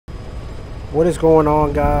What is going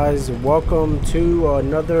on, guys? Welcome to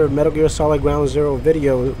another Metal Gear Solid Ground Zero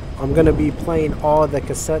video. I'm going to be playing all the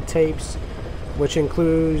cassette tapes, which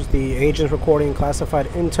includes the agents recording classified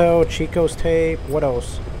intel, Chico's tape, what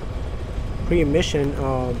else? Pre-mission,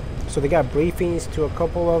 so they got briefings to a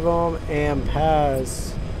couple of them, and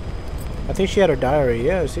Paz. I think she had her diary.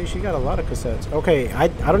 Yeah, see, she got a lot of cassettes. Okay, I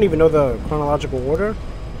don't even know the chronological order,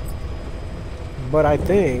 but I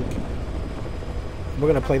think we're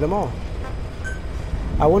going to play them all.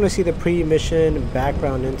 I want to see the pre-mission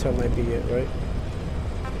background intel might be it, right?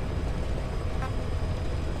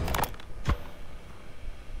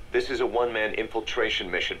 This is a one-man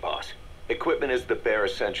infiltration mission, boss. Equipment is the bare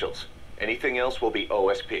essentials. Anything else will be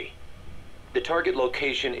OSP. The target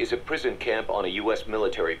location is a prison camp on a U.S.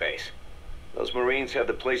 military base. Those Marines have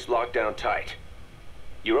the place locked down tight.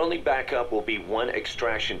 Your only backup will be one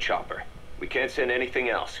extraction chopper. We can't send anything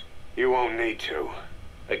else. You won't need to.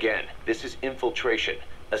 Again, this is infiltration,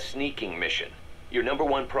 a sneaking mission. Your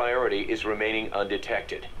 #1 priority is remaining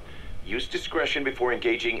undetected. Use discretion before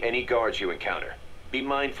engaging any guards you encounter. Be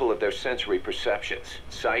mindful of their sensory perceptions: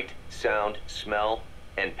 sight, sound, smell,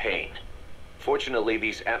 and pain. Fortunately,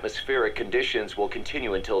 these atmospheric conditions will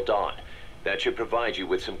continue until dawn. That should provide you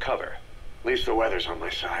with some cover. At least the weather's on my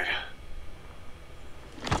side.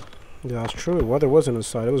 Yeah, that's true. The weather wasn't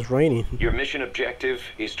inside. It was raining. Your mission objective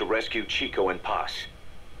is to rescue Chico and Paz.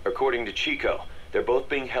 According to Chico, they're both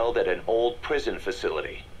being held at an old prison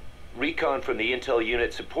facility. Recon from the intel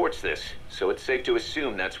unit supports this, so it's safe to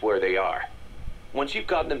assume that's where they are. Once you've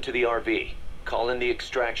gotten them to the RV, call in the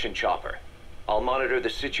extraction chopper. I'll monitor the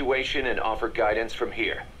situation and offer guidance from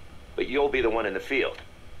here, but you'll be the one in the field.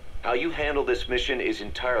 How you handle this mission is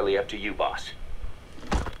entirely up to you, boss.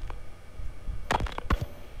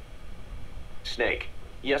 Snake,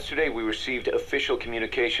 yesterday we received official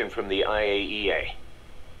communication from the IAEA.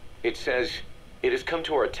 It says, "It has come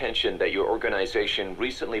to our attention that your organization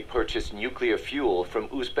recently purchased nuclear fuel from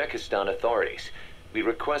Uzbekistan authorities. We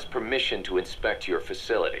request permission to inspect your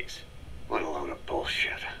facilities." What a load of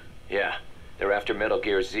bullshit. Yeah, they're after Metal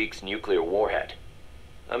Gear Zeke's nuclear warhead.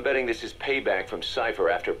 I'm betting this is payback from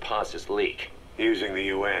Cypher after Paz's leak. Using the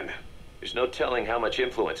UN. There's no telling how much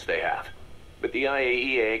influence they have. But the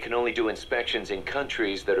IAEA can only do inspections in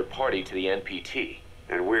countries that are party to the NPT.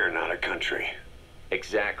 And we're not a country.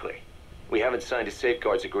 Exactly. We haven't signed a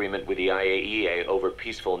safeguards agreement with the IAEA over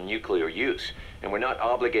peaceful nuclear use, and we're not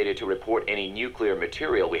obligated to report any nuclear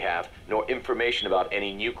material we have, nor information about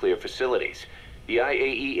any nuclear facilities. The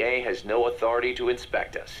IAEA has no authority to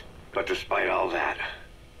inspect us. But despite all that...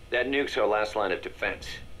 That nuke's our last line of defense.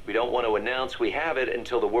 We don't want to announce we have it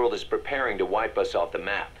until the world is preparing to wipe us off the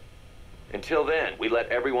map. Until then, we let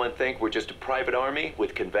everyone think we're just a private army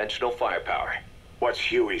with conventional firepower. What's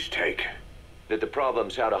Huey's take? That the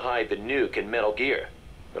problem's how to hide the nuke in Metal Gear.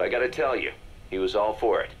 But I gotta tell you, he was all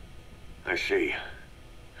for it. I see.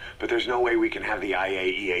 But there's no way we can have the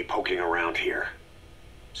IAEA poking around here.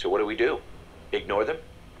 So what do? Ignore them?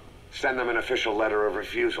 Send them an official letter of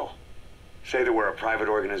refusal. Say that we're a private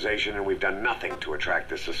organization and we've done nothing to attract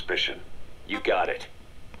this suspicion. You got it.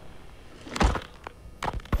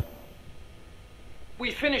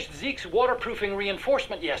 We finished Zeke's waterproofing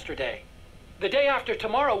reinforcement yesterday. The day after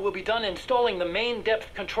tomorrow, we'll be done installing the main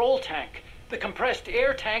depth control tank, the compressed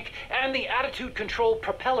air tank, and the attitude control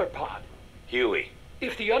propeller pod. Huey.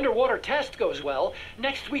 If the underwater test goes well,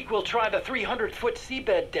 next week we'll try the 300-foot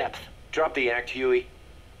seabed depth. Drop the act, Huey.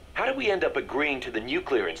 How did we end up agreeing to the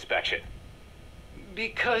nuclear inspection?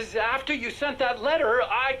 Because after you sent that letter,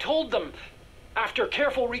 I told them. After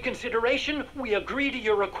careful reconsideration, we agree to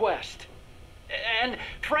your request. And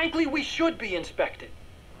frankly, we should be inspected.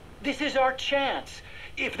 This is our chance.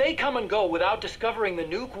 If they come and go without discovering the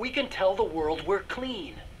nuke, we can tell the world we're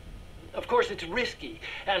clean. Of course, it's risky,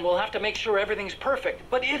 and we'll have to make sure everything's perfect,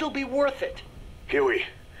 but it'll be worth it. Huey,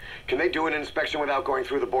 can they do an inspection without going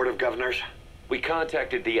through the Board of Governors? We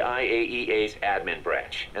contacted the IAEA's admin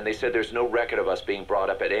branch, and they said there's no record of us being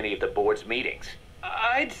brought up at any of the board's meetings.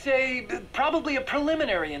 I'd say probably a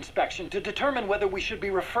preliminary inspection to determine whether we should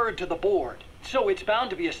be referred to the board. So it's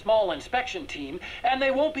bound to be a small inspection team, and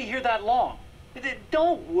they won't be here that long.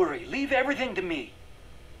 Don't worry, leave everything to me.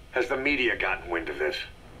 Has the media gotten wind of this?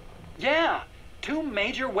 Yeah, 2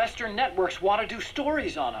 major Western networks want to do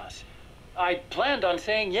stories on us. I planned on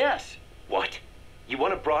saying yes. What? You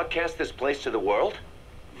want to broadcast this place to the world?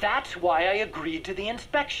 That's why I agreed to the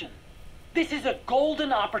inspection. This is a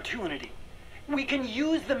golden opportunity. We can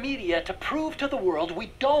use the media to prove to the world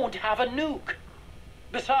we don't have a nuke.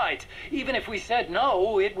 Besides, even if we said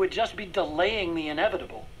no, it would just be delaying the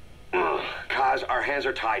inevitable. Kaz, our hands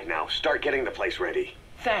are tied now. Start getting the place ready.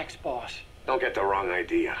 Thanks, boss. Don't get the wrong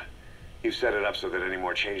idea. You set it up so that any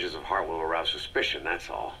more changes of heart will arouse suspicion, that's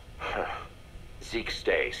all. Zeke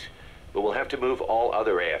stays, but we'll have to move all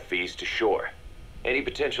other AFVs to shore. Any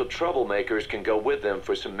potential troublemakers can go with them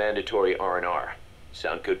for some mandatory R&R.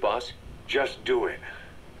 Sound good, boss? Just do it.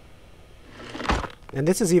 And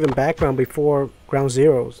this is even background before Ground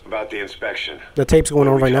Zeroes. About the inspection. The tape's going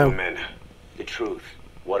on right now. The truth.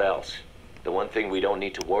 What else? The one thing we don't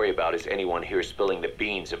need to worry about is anyone here spilling the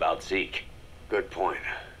beans about Zeke. Good point.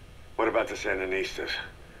 What about the Sandinistas?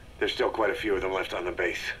 There's still quite a few of them left on the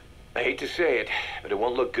base. I hate to say it, but it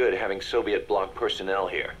won't look good having Soviet bloc personnel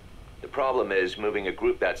here. The problem is, moving a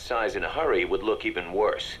group that size in a hurry would look even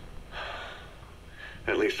worse.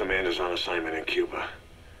 At least Amanda's on assignment in Cuba.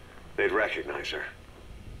 They'd recognize her.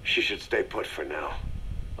 She should stay put for now.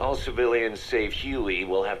 All civilians save Huey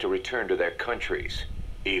will have to return to their countries.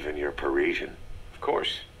 Even your Parisian? Of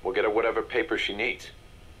course. We'll get her whatever paper she needs.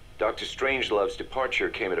 Dr. Strangelove's departure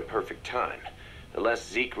came at a perfect time. The less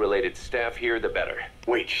Zeke-related staff here, the better.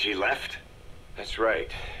 Wait, she left? That's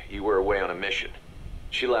right. You were away on a mission.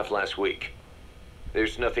 She left last week.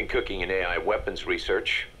 There's nothing cooking in AI weapons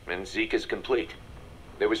research, and Zeke is complete.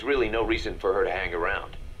 There was really no reason for her to hang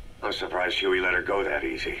around. I'm surprised Huey let her go that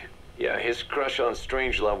easy. Yeah, his crush on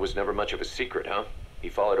Strangelove was never much of a secret, huh? He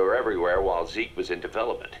followed her everywhere while Zeke was in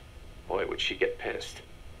development. Boy, would she get pissed.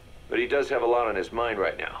 But he does have a lot on his mind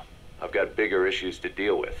right now. I've got bigger issues to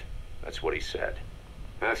deal with. That's what he said.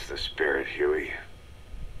 That's the spirit, Huey.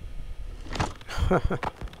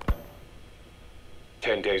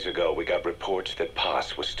 10 days ago, we got reports that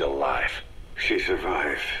Paz was still alive. She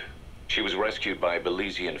survived. She was rescued by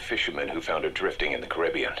Belizean fishermen who found her drifting in the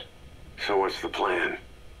Caribbean. So what's the plan?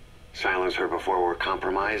 Silence her before we're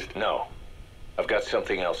compromised? No. I've got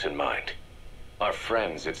something else in mind. Our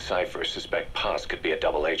friends at Cypher suspect Paz could be a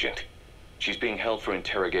double agent. She's being held for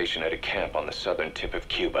interrogation at a camp on the southern tip of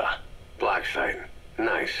Cuba. Black site.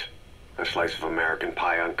 Nice. A slice of American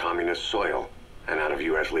pie on communist soil, and out of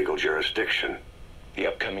U.S. legal jurisdiction. The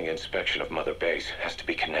upcoming inspection of Mother Base has to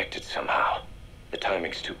be connected somehow. The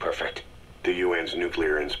timing's too perfect. The UN's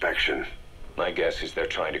nuclear inspection. My guess is they're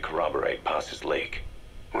trying to corroborate Paz's leak.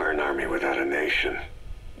 We're an army without a nation.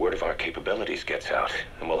 Word of our capabilities gets out,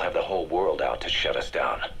 and we'll have the whole world out to shut us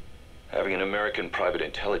down. Having an American private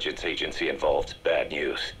intelligence agency involved's bad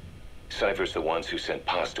news. Cypher's the ones who sent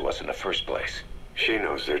Paz to us in the first place. She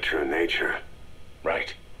knows their true nature.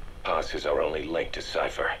 Right. Paz is our only link to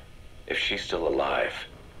Cypher. If she's still alive,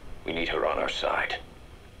 we need her on our side.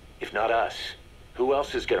 If not us, who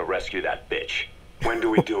else is gonna rescue that bitch? When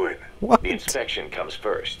do we do it? What? The inspection comes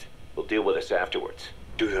first. We'll deal with us afterwards.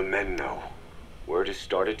 Do the men know? Word has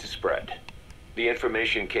started to spread. The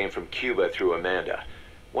information came from Cuba through Amanda.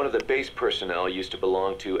 One of the base personnel used to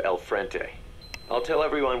belong to El Frente. I'll tell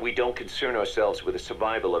everyone we don't concern ourselves with the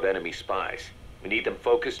survival of enemy spies. We need them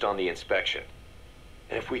focused on the inspection.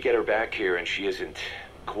 And if we get her back here and she isn't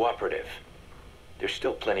cooperative, there's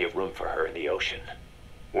still plenty of room for her in the ocean.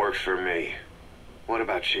 Works for me. What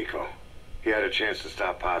about Chico? He had a chance to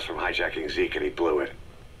stop Paz from hijacking Zeke and he blew it.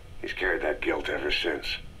 He's carried that guilt ever since.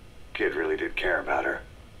 Kid really did care about her.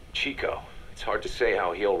 Chico, it's hard to say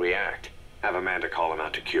how he'll react. Have Amanda call him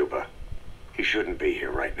out to Cuba. He shouldn't be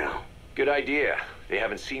here right now. Good idea. They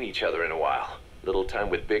haven't seen each other in a while. Little time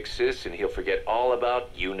with Big Sis and he'll forget all about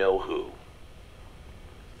you-know-who.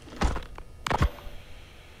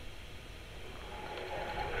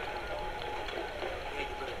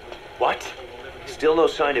 What? Still no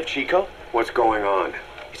sign of Chico? What's going on?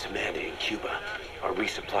 It's Amanda in Cuba. Our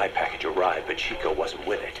resupply package arrived, but Chico wasn't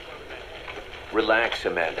with it. Relax,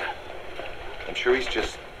 Amanda. I'm sure he's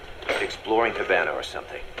just exploring Havana or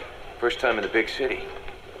something. First time in the big city.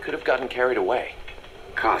 Could have gotten carried away.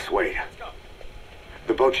 Cass, wait.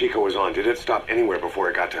 The boat Chico was on, did it stop anywhere before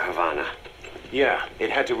it got to Havana? Yeah, it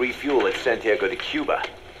had to refuel at Santiago de Cuba.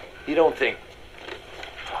 You don't think...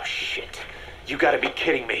 Oh, shit. You gotta be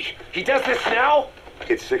kidding me. He does this now?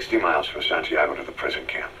 It's 60 miles from Santiago to the prison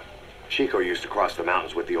camp. Chico used to cross the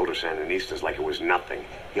mountains with the older Sandinistas like it was nothing.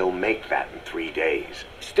 He'll make that in 3 days.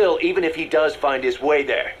 Still, even if he does find his way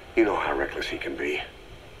there... You know how reckless he can be.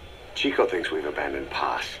 Chico thinks we've abandoned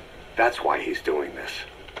Paz. That's why he's doing this.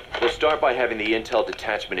 We'll start by having the intel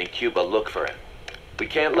detachment in Cuba look for him. We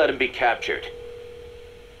can't let him be captured.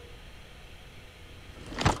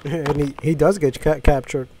 And he does get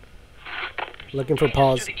captured. Looking for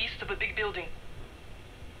Paz. To the east of a big building.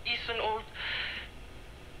 East an old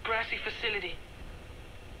grassy facility.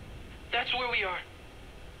 That's where we are.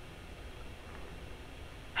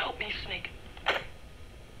 Help me, Snake.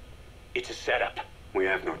 It's a setup. We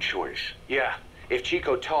have no choice. Yeah, if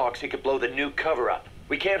Chico talks, he could blow the nuke cover up.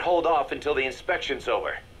 We can't hold off until the inspection's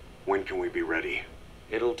over. When can we be ready?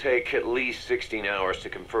 It'll take at least 16 hours to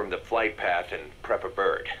confirm the flight path and prep a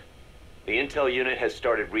bird. The intel unit has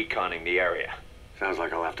started reconning the area. Sounds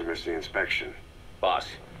like I'll have to miss the inspection. Boss,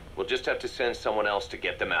 we'll just have to send someone else to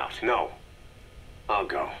get them out. No. I'll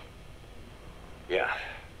go. Yeah,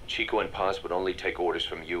 Chico and Paz would only take orders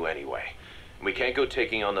from you anyway. We can't go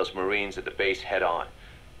taking on those Marines at the base head on.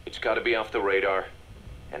 It's gotta be off the radar,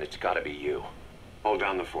 and it's gotta be you. Hold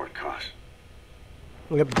down the fort, Cos.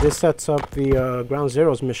 Yep, this sets up the Ground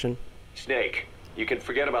Zero's mission. Snake, you can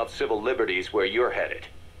forget about civil liberties where you're headed.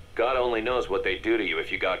 God only knows what they'd do to you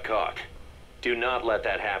if you got caught. Do not let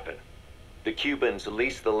that happen. The Cubans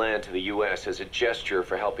leased the land to the U.S. as a gesture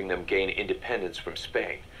for helping them gain independence from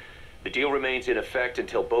Spain. The deal remains in effect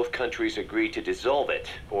until both countries agree to dissolve it,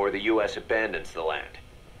 or the U.S. abandons the land.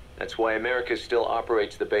 That's why America still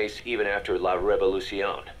operates the base even after La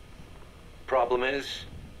Revolucion. Problem is,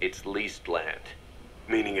 it's leased land.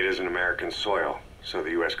 Meaning it isn't American soil, so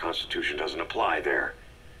the U.S. Constitution doesn't apply there.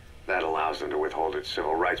 That allows them to withhold its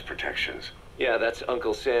civil rights protections. Yeah, that's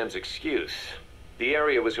Uncle Sam's excuse. The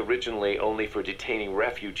area was originally only for detaining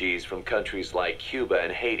refugees from countries like Cuba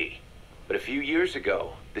and Haiti. But a few years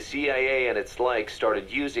ago, the CIA and its like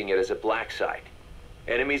started using it as a black site.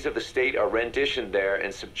 Enemies of the state are renditioned there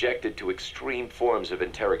and subjected to extreme forms of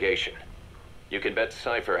interrogation. You can bet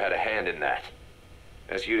Cypher had a hand in that.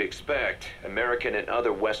 As you'd expect, American and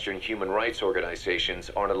other Western human rights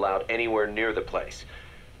organizations aren't allowed anywhere near the place.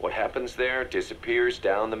 What happens there disappears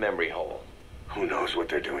down the memory hole. Who knows what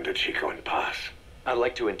they're doing to Chico and Paz? I'd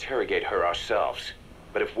like to interrogate her ourselves,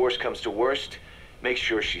 but if worst comes to worst, make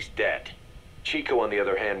sure she's dead. Chico, on the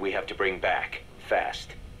other hand, we have to bring back,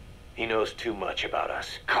 fast. He knows too much about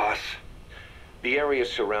us. Cos? The area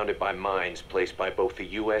is surrounded by mines placed by both the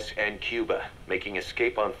US and Cuba, making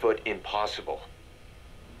escape on foot impossible.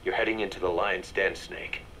 You're heading into the lion's den,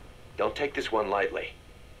 Snake. Don't take this one lightly.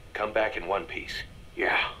 Come back in one piece.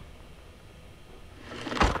 Yeah.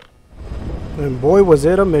 And boy, was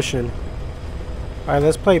it a mission. Alright,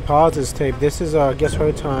 let's play Paz's tape. This is, I guess,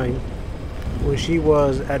 her time when she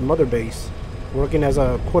was at Mother Base, working as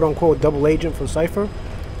a quote-unquote double agent for Cypher,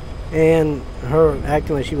 and her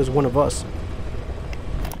acting like she was one of us.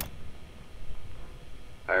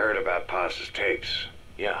 I heard about Paz's tapes.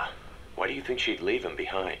 Yeah. Why do you think she'd leave him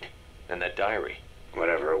behind? And that diary?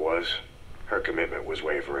 Whatever it was, her commitment was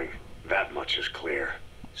wavering. That much is clear.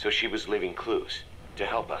 So she was leaving clues to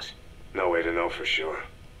help us. No way to know for sure.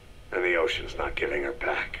 And the ocean's not giving her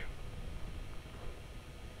back.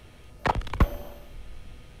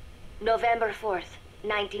 November 4th,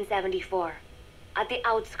 1974. At the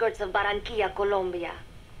outskirts of Barranquilla, Colombia.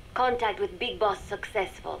 Contact with Big Boss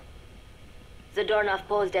successful. Zadornov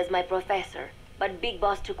posed as my professor, but Big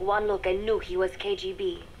Boss took one look and knew he was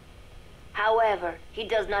KGB. However, he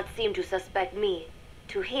does not seem to suspect me.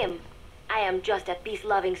 To him, I am just a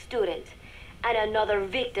peace-loving student, and another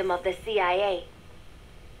victim of the CIA.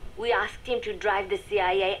 We asked him to drive the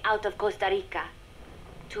CIA out of Costa Rica.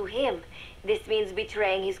 To him, this means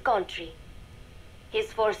betraying his country.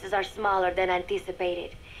 His forces are smaller than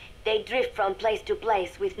anticipated. They drift from place to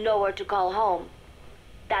place with nowhere to call home.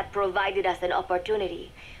 That provided us an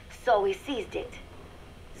opportunity, so we seized it.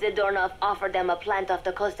 Zadornov offered them a plant off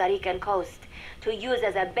the Costa Rican coast to use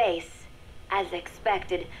as a base. As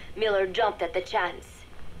expected, Miller jumped at the chance.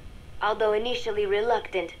 Although initially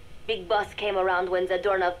reluctant, Big Boss came around when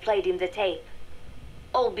Zadornov played him the tape.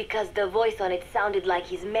 All because the voice on it sounded like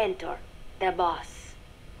his mentor, the boss.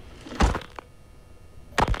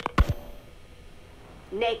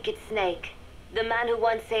 Naked Snake, the man who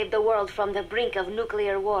once saved the world from the brink of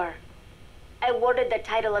nuclear war. Awarded the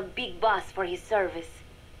title of Big Boss for his service.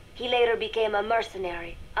 He later became a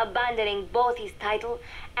mercenary, abandoning both his title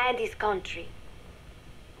and his country.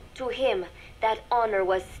 To him, that honor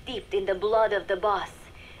was steeped in the blood of the boss,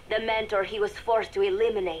 the mentor he was forced to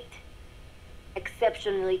eliminate.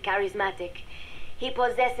 Exceptionally charismatic, he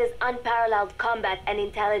possesses unparalleled combat and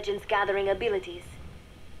intelligence-gathering abilities.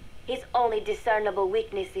 His only discernible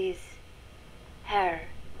weakness is her.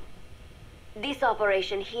 This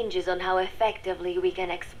operation hinges on how effectively we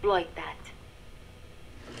can exploit that.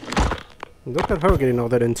 Look at her getting all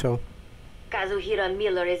that intel. Kazuhira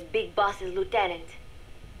Miller is Big Boss's lieutenant.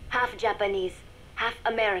 Half Japanese, half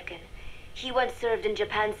American. He once served in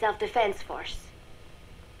Japan's self-defense force.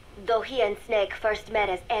 Though he and Snake first met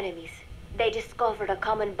as enemies, they discovered a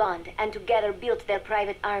common bond and together built their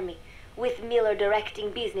private army, with Miller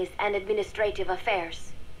directing business and administrative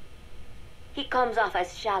affairs. He comes off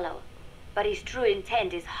as shallow, but his true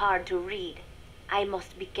intent is hard to read. I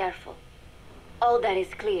must be careful. All that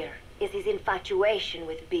is clear. is his infatuation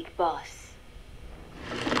with Big Boss.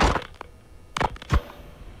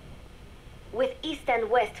 With East and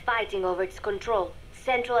West fighting over its control,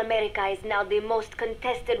 Central America is now the most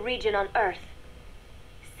contested region on Earth.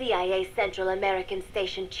 CIA Central American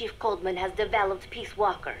Station Chief Coldman has developed Peace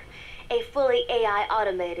Walker, a fully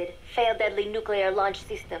AI-automated, fail-deadly nuclear launch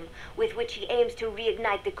system with which he aims to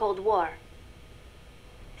reignite the Cold War.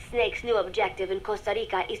 Snake's new objective in Costa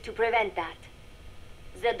Rica is to prevent that.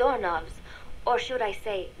 Zadornov's, or should I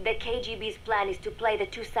say, the KGB's plan is to play the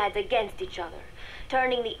two sides against each other,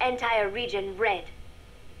 turning the entire region red.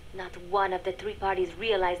 Not one of the three parties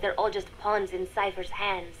realize they're all just pawns in Cypher's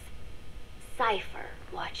hands. Cypher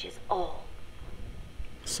watches all.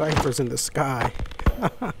 Cypher's in the sky.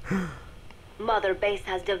 Mother Base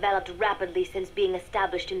has developed rapidly since being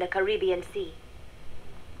established in the Caribbean Sea.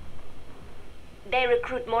 They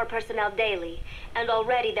recruit more personnel daily, and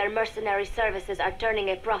already their mercenary services are turning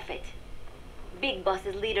a profit. Big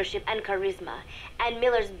Boss's leadership and charisma, and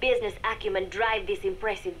Miller's business acumen drive this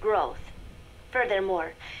impressive growth.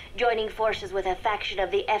 Furthermore, joining forces with a faction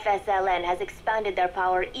of the FSLN has expanded their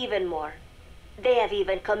power even more. They have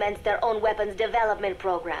even commenced their own weapons development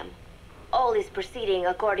program. All is proceeding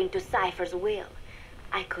according to Cypher's will.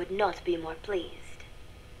 I could not be more pleased.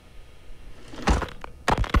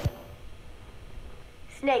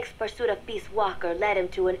 Snake's pursuit of Peace Walker led him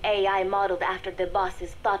to an AI modeled after the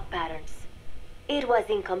boss's thought patterns. It was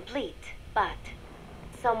incomplete, but,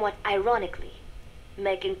 somewhat ironically,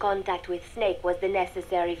 making contact with Snake was the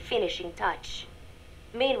necessary finishing touch.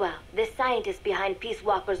 Meanwhile, the scientist behind Peace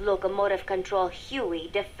Walker's locomotive control, Huey,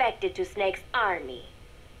 defected to Snake's army.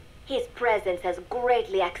 His presence has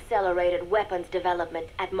greatly accelerated weapons development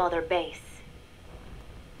at Mother Base.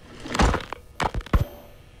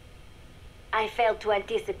 I failed to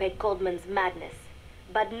anticipate Coldman's madness,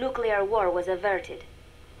 but nuclear war was averted.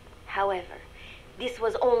 However, this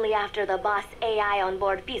was only after the boss AI on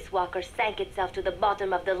board Peace Walker sank itself to the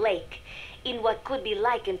bottom of the lake in what could be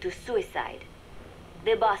likened to suicide.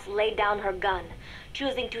 The boss laid down her gun,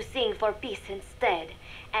 choosing to sing for peace instead,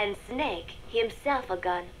 and Snake, himself a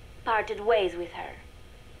gun, parted ways with her.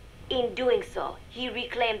 In doing so, he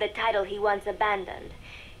reclaimed the title he once abandoned.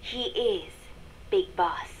 He is Big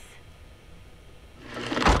Boss.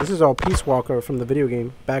 This is all Peace Walker from the video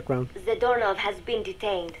game background. Zadornov has been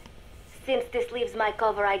detained. Since this leaves my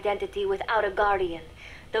cover identity without a guardian,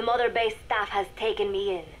 the Mother Base staff has taken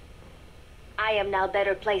me in. I am now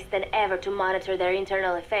better placed than ever to monitor their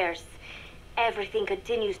internal affairs. Everything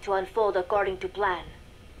continues to unfold according to plan.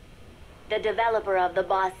 The developer of the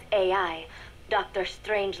boss AI, Dr.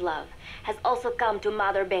 Strangelove, has also come to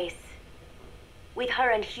Mother Base. With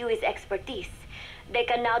her and Huey's expertise, they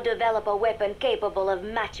can now develop a weapon capable of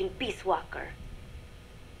matching Peace Walker.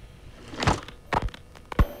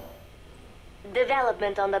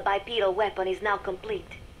 Development on the bipedal weapon is now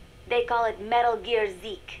complete. They call it Metal Gear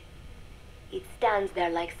Zeke. It stands there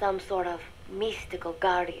like some sort of mystical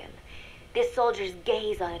guardian. The soldiers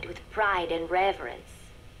gaze on it with pride and reverence.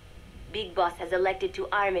 Big Boss has elected to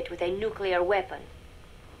arm it with a nuclear weapon.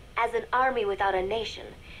 As an army without a nation,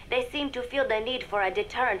 they seem to feel the need for a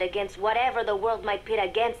deterrent against whatever the world might pit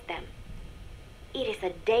against them. It is a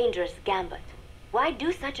dangerous gambit. Why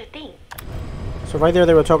do such a thing? So right there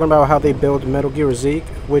they were talking about how they build Metal Gear Zeke,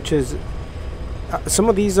 which is... some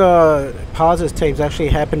of these pauses tapes actually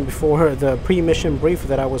happened before the pre-mission brief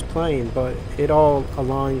that I was playing, but it all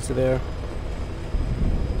aligns there.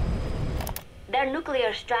 Their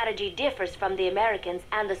nuclear strategy differs from the Americans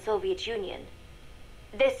and the Soviet Union.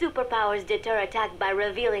 The superpowers deter attack by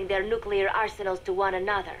revealing their nuclear arsenals to one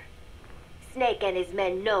another. Snake and his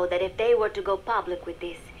men know that if they were to go public with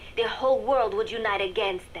this, the whole world would unite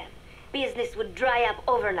against them. Business would dry up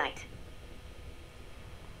overnight.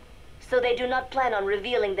 So they do not plan on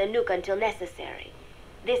revealing the nuke until necessary.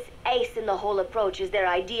 This ace-in-the-hole approach is their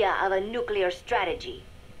idea of a nuclear strategy.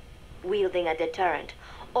 Wielding a deterrent,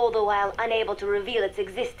 all the while unable to reveal its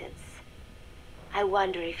existence. I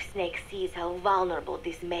wonder if Snake sees how vulnerable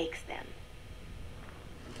this makes them.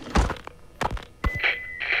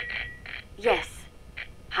 Yes.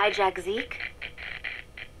 Hijack Zeke?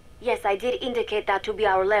 Yes, I did indicate that to be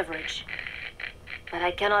our leverage. But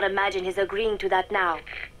I cannot imagine his agreeing to that now.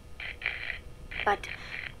 But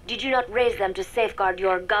did you not raise them to safeguard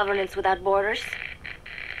your governance without borders?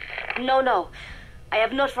 No. I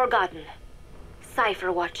have not forgotten.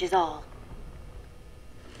 Cypher watches all.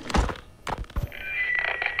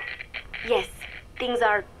 Yes, things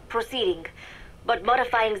are proceeding, but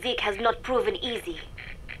modifying Zeke has not proven easy.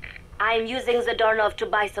 I am using Zadornov to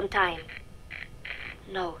buy some time.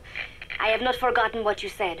 No, I have not forgotten what you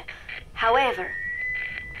said. However,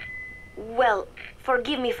 Well,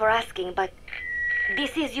 forgive me for asking, but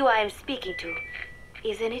this is you I am speaking to,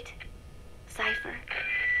 isn't it, Cypher?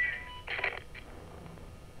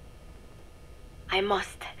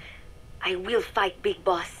 I will fight Big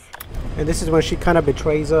Boss. And this is when she kind of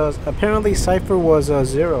betrays us. Apparently Cypher was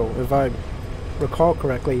Zero, if I recall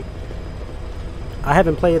correctly. I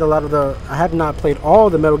haven't played I have not played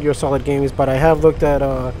all the Metal Gear Solid games, but I have looked at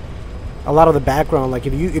a lot of the background. Like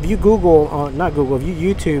if you Google, not Google, if you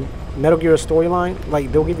YouTube Metal Gear storyline,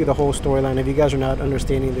 like they'll give you the whole storyline if you guys are not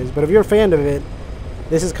understanding this. But if you're a fan of it,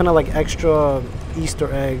 this is kind of like extra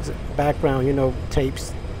Easter eggs, background, you know,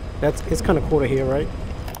 tapes. It's kind of cool to hear, right?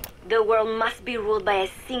 The world must be ruled by a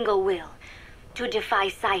single will. To defy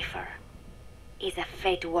Cypher is a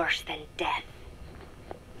fate worse than death.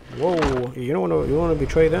 Whoa, you don't want to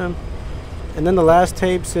betray them. And then the last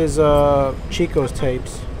tapes is Chico's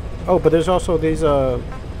tapes. Oh, but there's also these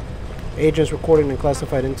agents recording and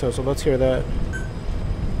classified intel, so let's hear that.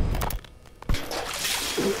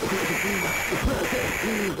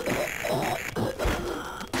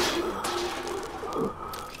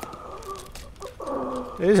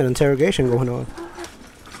 There's an interrogation going on.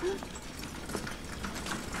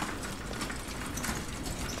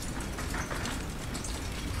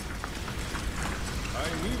 I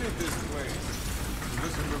needed this place to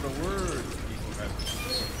listen to the words people had to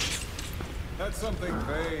say. That's something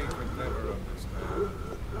they could never understand.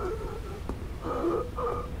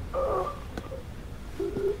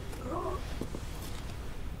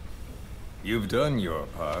 You've done your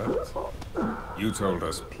part. You told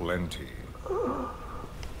us plenty.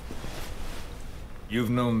 You've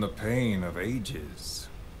known the pain of ages.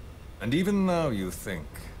 And even now you think,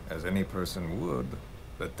 as any person would,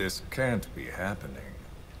 that this can't be happening.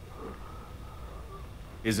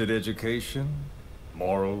 Is it education?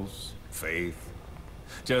 Morals? Faith?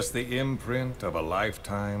 Just the imprint of a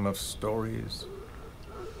lifetime of stories?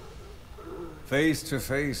 Face to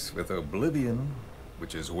face with oblivion,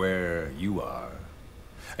 which is where you are,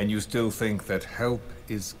 and you still think that help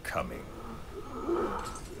is coming.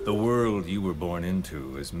 The world you were born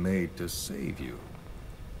into is made to save you.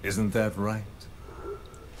 Isn't that right?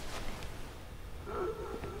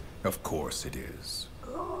 Of course it is.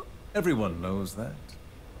 Everyone knows that.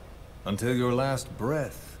 Until your last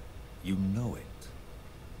breath, you know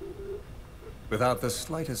it. Without the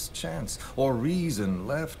slightest chance or reason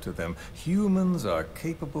left to them, humans are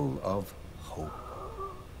capable of hope.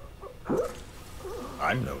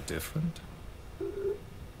 I'm no different.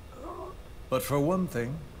 But for one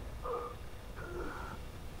thing,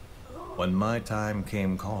 when my time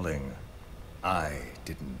came calling, I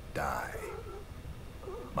didn't die.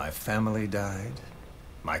 My family died,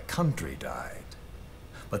 my country died,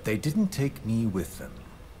 but they didn't take me with them.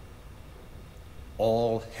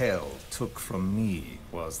 All hell took from me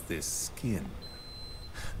was this skin,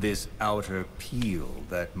 this outer peel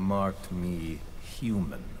that marked me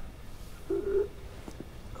human.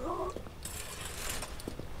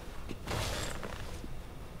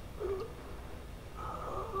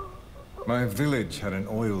 My village had an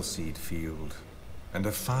oilseed field and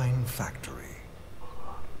a fine factory.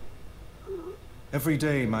 Every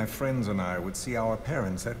day, my friends and I would see our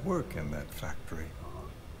parents at work in that factory.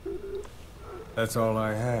 That's all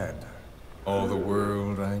I had, all the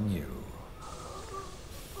world I knew.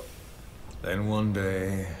 Then one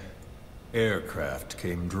day, aircraft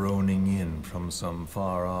came droning in from some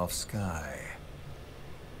far-off sky.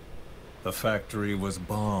 The factory was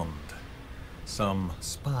bombed. Some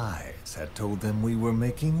spies had told them we were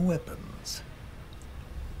making weapons.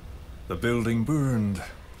 The building burned.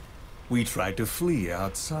 We tried to flee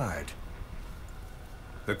outside.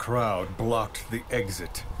 The crowd blocked the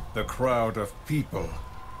exit. The crowd of people.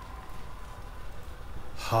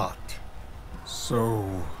 Hot.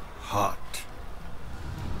 So hot.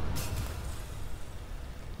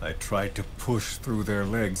 I tried to push through their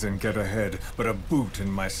legs and get ahead, but a boot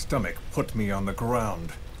in my stomach put me on the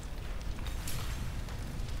ground.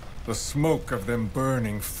 The smoke of them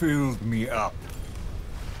burning filled me up.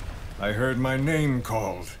 I heard my name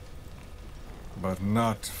called, but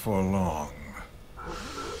not for long.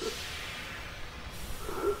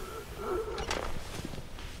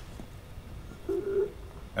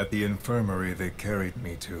 At the infirmary they carried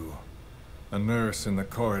me to, a nurse in the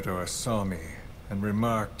corridor saw me and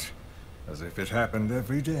remarked, as if it happened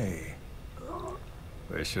every day,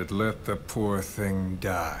 they should let the poor thing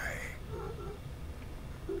die.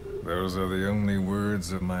 Those are the only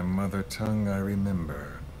words of my mother tongue I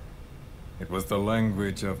remember. It was the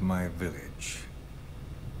language of my village.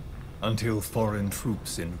 Until foreign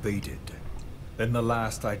troops invaded, Then the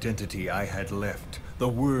last identity I had left, the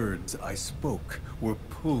words I spoke, were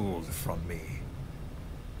pulled from me.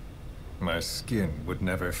 My skin would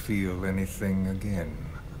never feel anything again.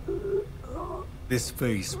 This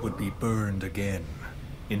face would be burned again,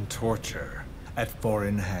 in torture, at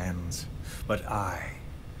foreign hands. But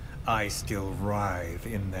I still writhe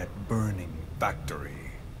in that burning factory,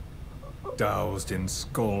 doused in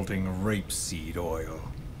scalding rapeseed oil.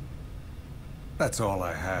 That's all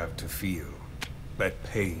I have to feel, that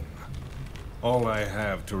pain. All I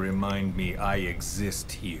have to remind me I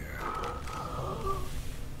exist here.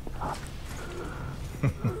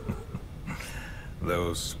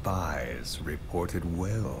 Those spies reported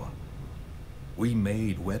well. We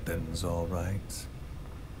made weapons, all right.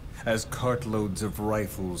 As cartloads of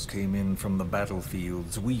rifles came in from the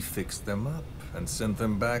battlefields, we fixed them up and sent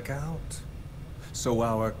them back out, so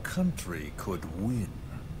our country could win.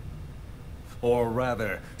 Or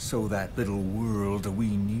rather, so that little world we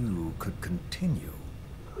knew could continue.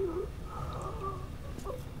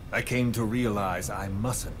 I came to realize I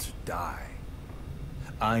mustn't die.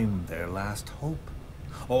 I'm their last hope.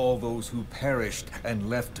 All those who perished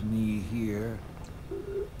and left me here.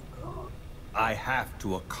 I have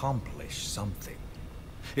to accomplish something.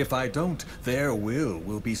 If I don't, their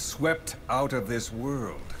will be swept out of this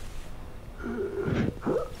world.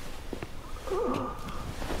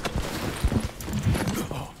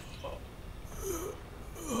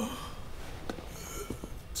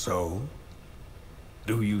 So,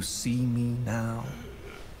 do you see me now?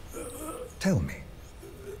 Tell me,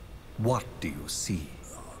 what do you see?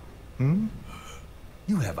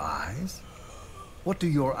 You have eyes. What do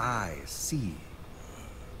your eyes see?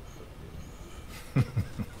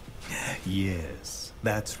 Yes,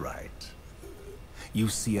 that's right. You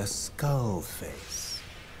see a skull face.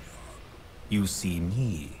 You see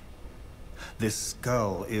me. This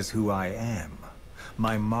skull is who I am.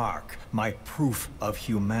 My mark, my proof of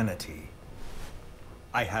humanity.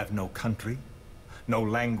 I have no country, no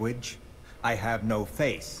language. I have no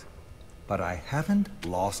face. But I haven't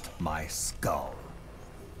lost my skull.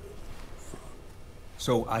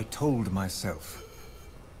 So I told myself,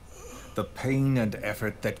 the pain and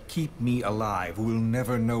effort that keep me alive will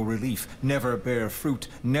never know relief, never bear fruit,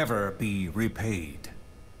 never be repaid.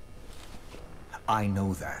 I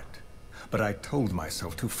know that, but I told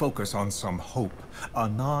myself to focus on some hope, a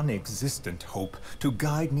non-existent hope, to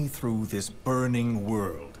guide me through this burning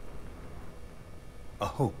world. A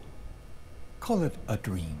hope. Call it a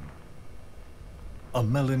dream. A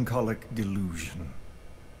melancholic delusion.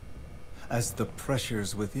 As the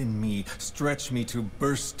pressures within me stretch me to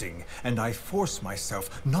bursting, and I force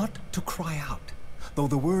myself not to cry out, though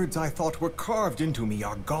the words I thought were carved into me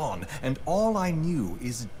are gone, and all I knew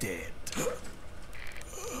is dead.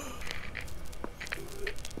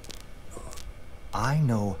 I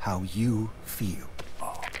know how you feel.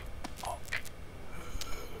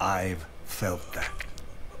 I've felt that.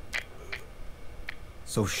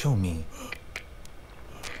 So show me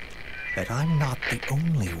that I'm not the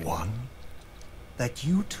only one. That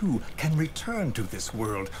you too can return to this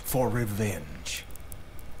world for revenge.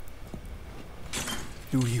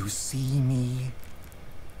 Do you see me?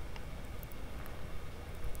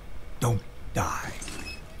 Don't die.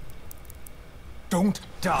 Don't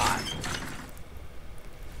die.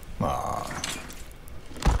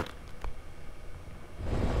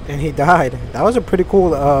 And he died. That was a pretty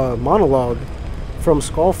cool monologue from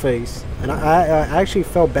Skullface, and I actually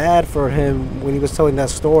felt bad for him when he was telling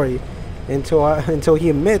that story, until he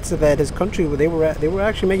admits that his country, they were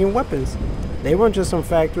actually making weapons. They weren't just some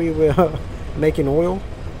factory with making oil.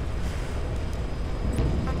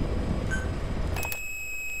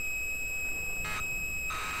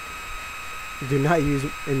 Do not use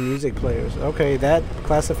in music players. Okay, that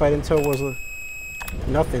classified intel was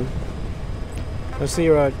nothing. Let's see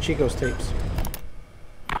your Chico's tapes.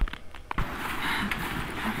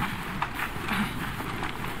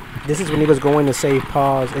 This is when he was going to save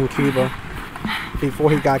Paz in Cuba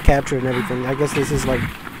before he got captured and everything. I guess this is like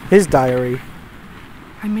his diary.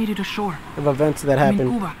 I made it ashore. Of events that happened. I'm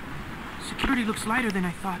in Cuba. Security looks lighter than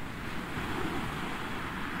I thought.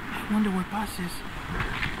 I wonder where Paz is.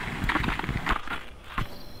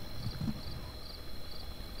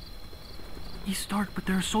 It's dark, but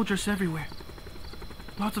there are soldiers everywhere.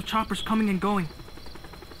 Lots of choppers coming and going.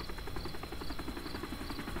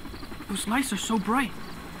 Those lights are so bright.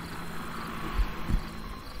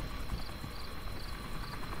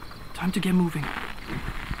 Time to get moving.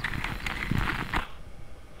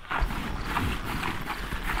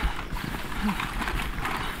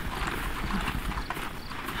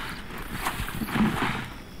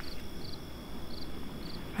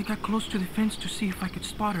 I that close to the fence to see if I could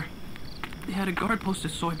spot her. They had a guard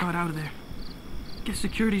posted, so I got out of there. Guess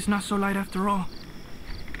security's not so light after all.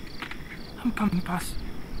 I'm coming, Paz.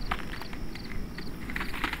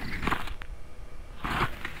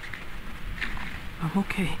 I'm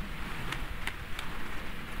okay.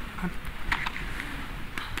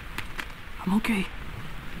 I'm okay.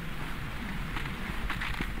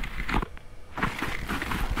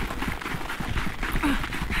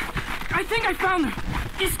 I think I found her.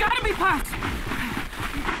 It's gotta be Paz.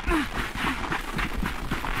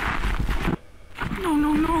 No,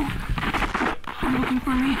 no, no. They're looking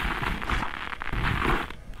for me.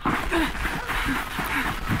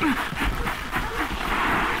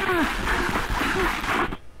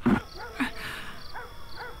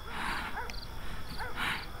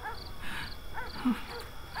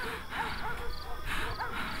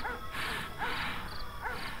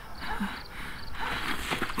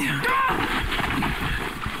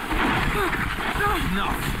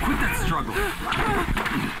 Enough! Quit that struggle!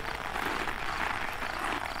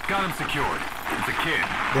 Got him secured. It's a kid.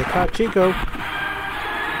 They caught Chico.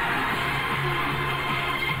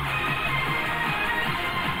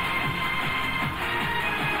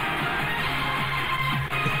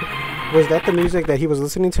 Was that the music that he was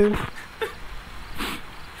listening to?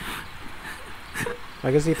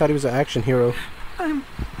 I guess he thought he was an action hero. I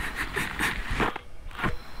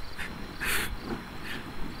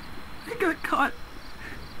got caught.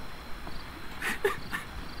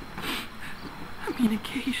 I'm in a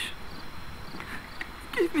cage.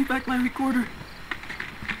 Give me back my recorder.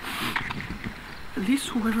 At least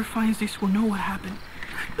whoever finds this will know what happened.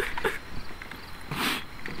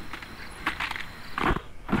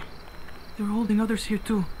 They're holding others here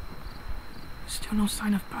too. Still no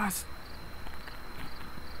sign of Paz.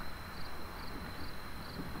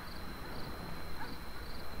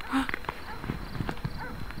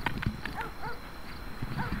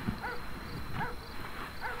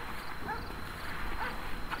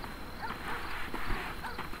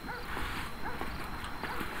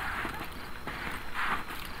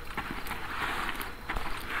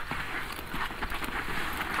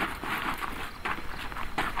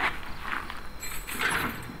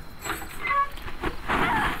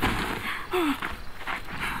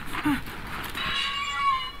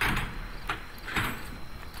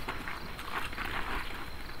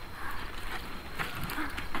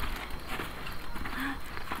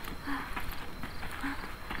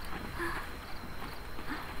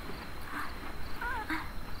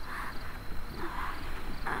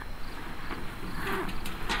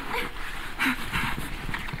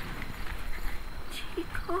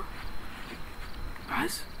 Chico.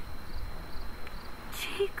 Paz?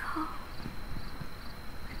 Chico.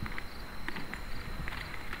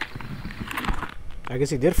 I guess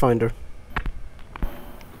he did find her.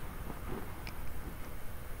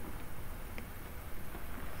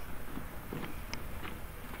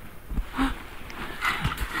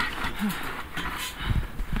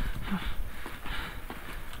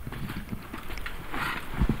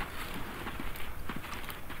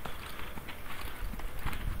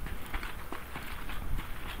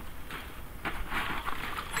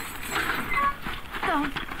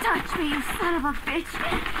 Don't touch me, you son of a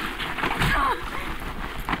bitch.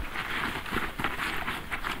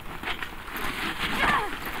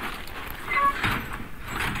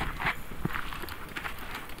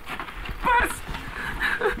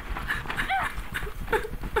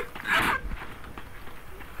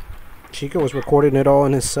 Chico was recording it all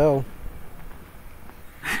in his cell.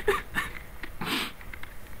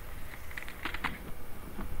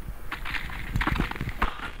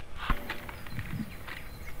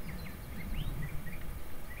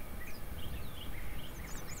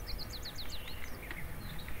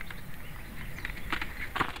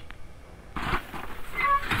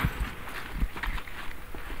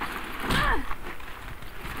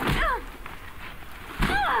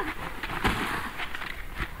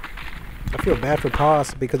 I feel bad for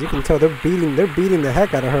Paz because you can tell they're beating the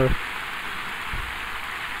heck out of her.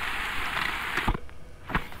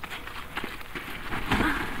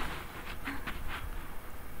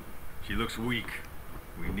 She looks weak.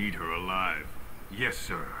 We need her alive. Yes,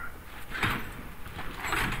 sir.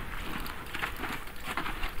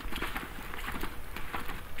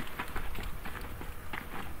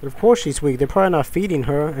 But of course she's weak. They're probably not feeding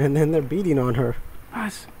her, and then they're beating on her.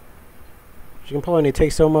 Paz, She can probably only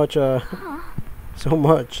take so much, so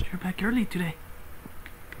much. you're back early today.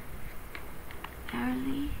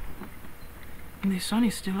 Early. And the sun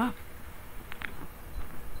is still up.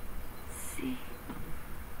 See.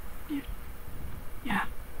 Yeah.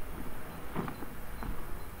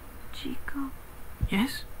 Chico.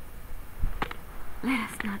 Yes?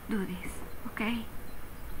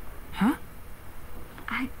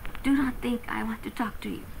 Do not think I want to talk to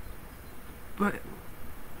you. But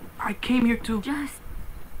I came here to... Just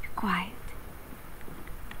quiet.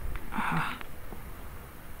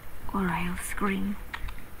 Or I'll scream.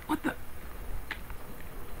 What the...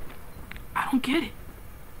 I don't get it.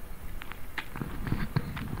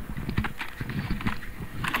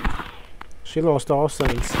 She lost all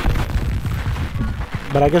sense.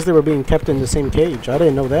 But I guess they were being kept in the same cage. I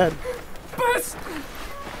didn't know that. Bus!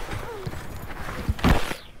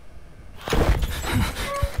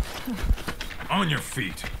 On your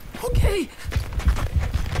feet. Okay.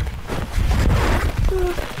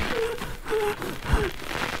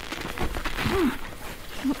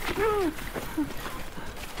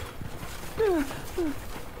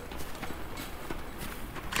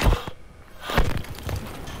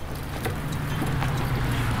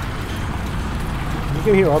 You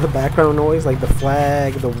can hear all the background noise, like the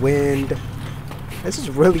flag, the wind. This is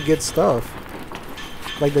really good stuff.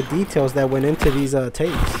 Like the details that went into these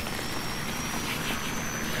tapes.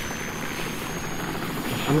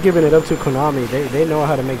 I'm giving it up to Konami. They know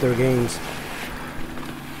how to make their games.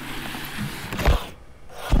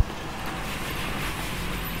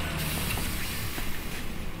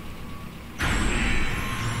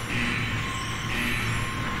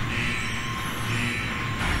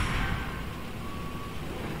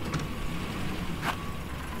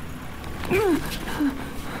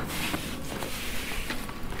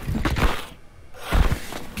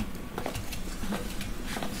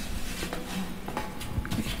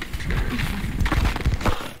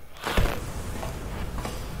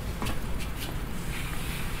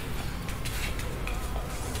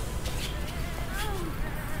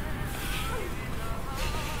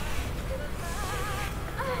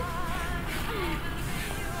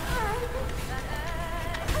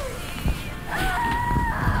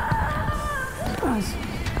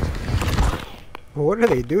 What are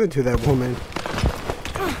they doing to that woman?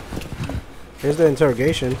 Here's the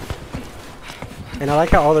interrogation. And I like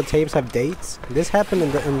how all the tapes have dates. This happened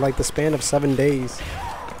in like the span of 7 days.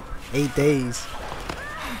 8 days.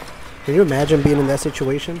 Can you imagine being in that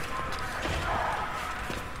situation?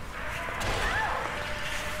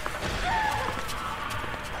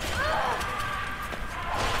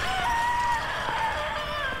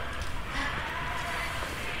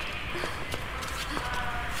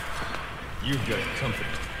 You've got company.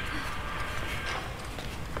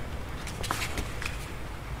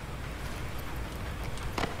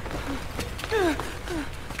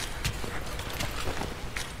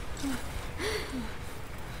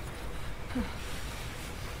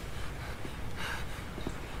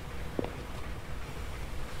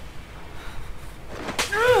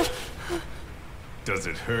 Does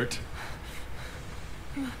it hurt?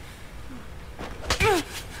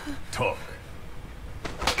 Talk.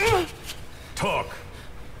 Talk.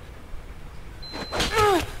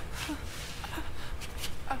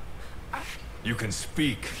 You can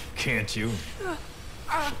speak, can't you?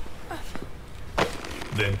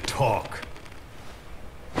 Then talk.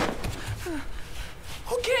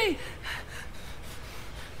 Okay.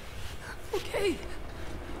 Okay.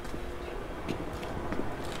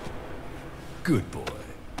 Good boy.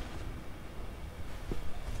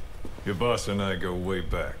 Your boss and I go way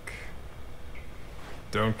back.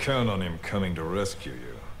 Don't count on him coming to rescue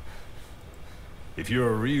you. If you're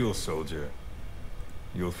a real soldier,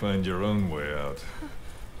 you'll find your own way out.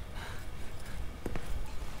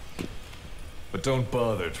 But don't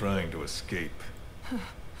bother trying to escape.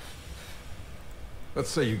 Let's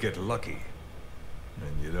say you get lucky,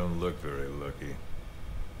 and you don't look very lucky.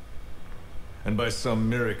 And by some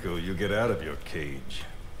miracle, you get out of your cage.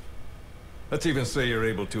 Let's even say you're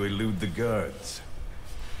able to elude the guards.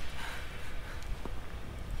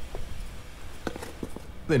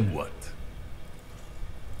 Then what?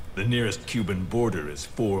 The nearest Cuban border is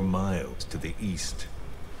 4 miles to the east.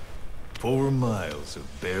 4 miles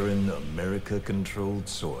of barren, America-controlled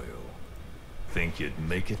soil. Think you'd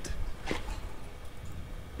make it?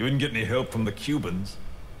 You wouldn't get any help from the Cubans.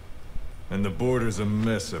 And the border's a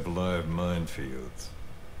mess of live minefields.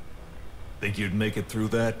 Think you'd make it through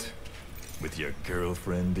that? With your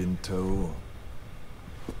girlfriend in tow?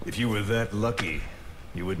 If you were that lucky,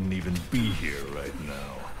 you wouldn't even be here right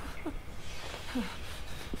now.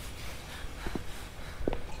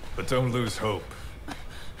 But don't lose hope.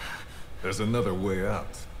 There's another way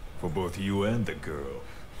out, for both you and the girl.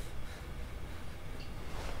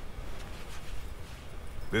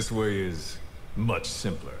 This way is much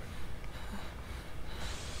simpler.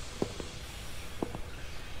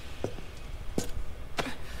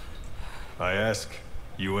 I ask,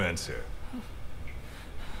 you answer.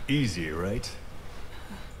 Easy, right?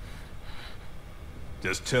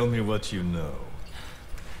 Just tell me what you know.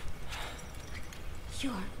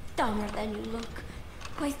 You're dumber than you look.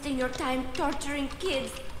 Wasting your time torturing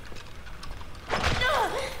kids.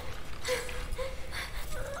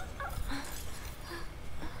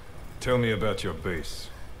 Tell me about your base.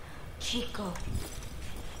 Chico.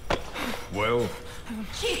 Well?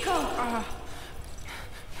 Chico!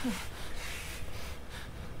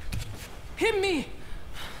 Hit me!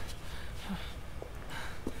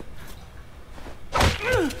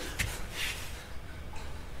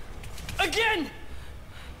 Again!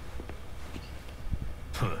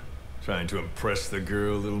 Trying to impress the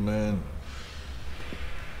girl, little man?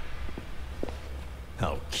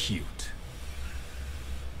 How cute.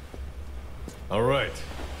 All right.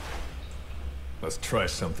 Let's try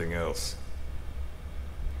something else.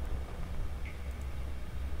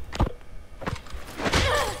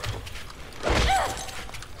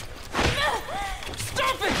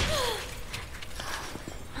 Stop it!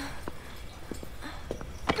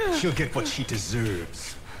 She'll get what she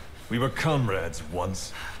deserves. We were comrades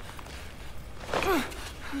once.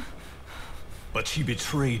 But she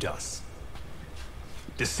betrayed us.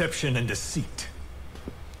 Deception and deceit.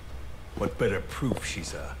 What better proof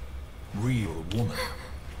she's a real woman?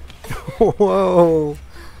 Whoa.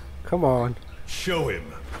 Come on. Show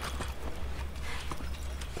him.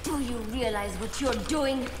 Do you realize what you're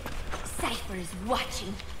doing? Cypher is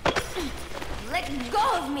watching. Let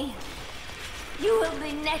go of me. You will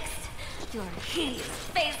be next. Your hideous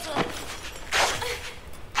face will...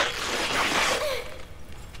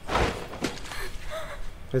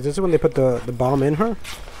 Is this when they put the bomb in her?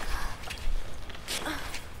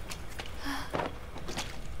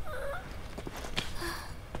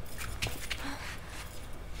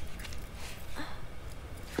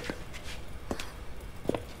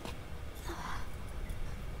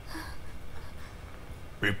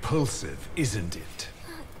 Repulsive, isn't it?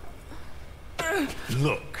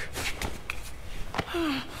 Look.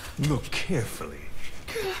 Look carefully.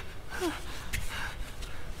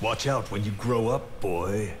 Watch out when you grow up,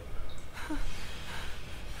 boy.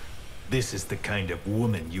 This is the kind of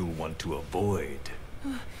woman you'll want to avoid.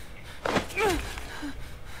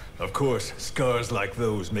 Of course, scars like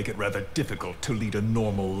those make it rather difficult to lead a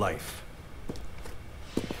normal life.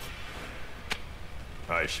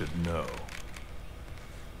 I should know.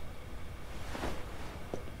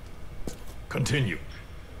 Continue.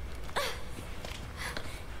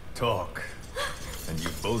 Talk, and you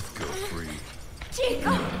both go free.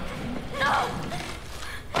 Chico! No!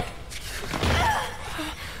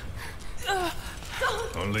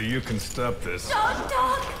 Only you can stop this. Don't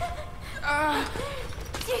talk!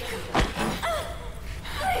 Chico!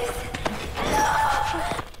 Please!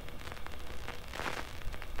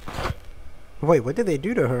 No! Wait, what did they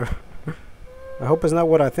do to her? I hope it's not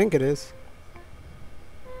what I think it is.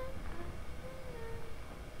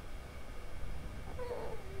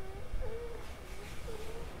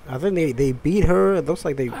 I think they beat her. It looks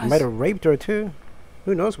like they might have raped her too.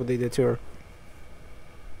 Who knows what they did to her?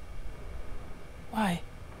 Why?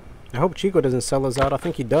 I hope Chico doesn't sell us out. I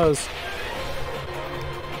think he does.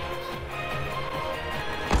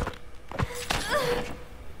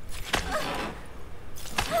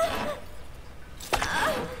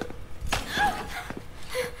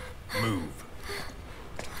 Move.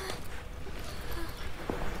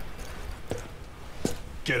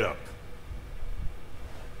 Get up.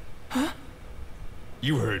 Huh?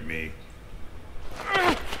 You heard me.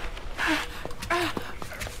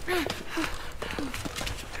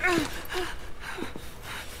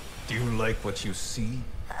 Do you like what you see?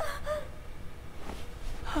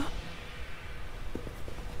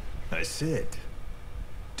 I said,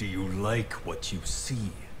 do you like what you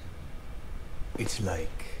see? It's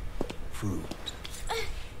like fruit.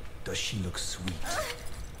 Does she look sweet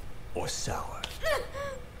or sour?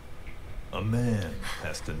 A man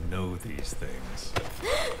has to know these things.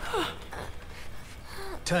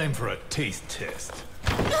 Time for a taste test.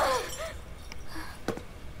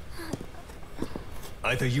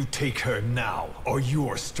 Either you take her now, or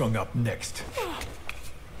you're strung up next.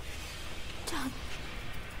 Don't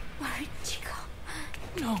worry, Chico.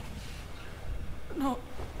 No. No.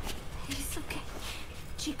 It's okay.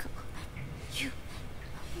 Chico, you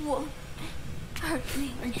won't hurt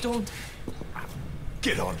me. I don't.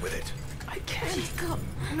 Get on with it. I can't. Chico.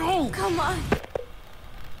 No. Come on.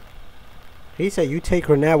 He said you take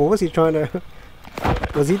her now. What was he trying to...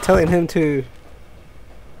 Was he telling him to...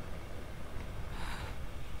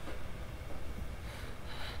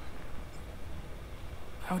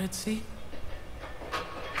 Out at sea?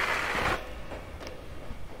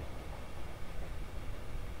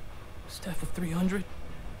 Staff of 300?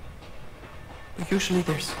 Usually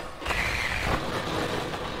there's...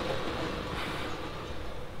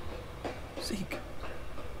 Zeke.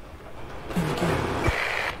 And again.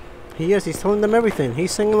 He is. He's telling them everything.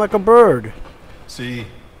 He's singing like a bird. See?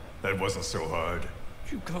 That wasn't so hard.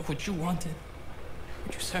 You got what you wanted.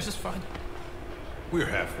 Are you satisfied? We're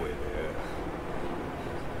halfway there.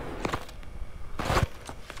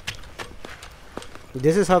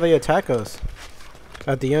 This is how they attack us.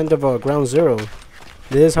 At the end of Ground Zero.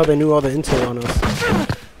 This is how they knew all the intel on us.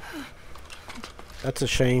 That's a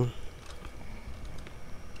shame.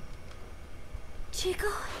 Chico?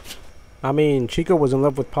 I mean, Chico was in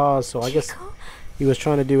love with Paz, so I guess Chico? he was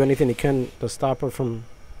trying to do anything he can to stop her from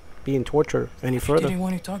being tortured any You further. didn't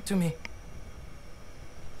want to talk to me.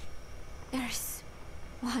 There's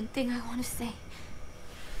one thing I want to say.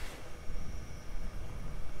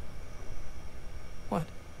 What?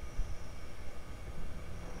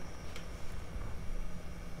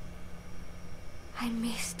 I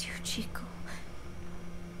missed you, Chico.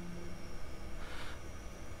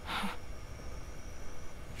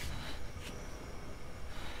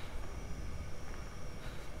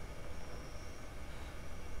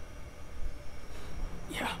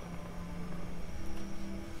 Yeah.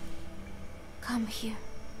 Come here.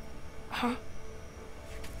 Huh?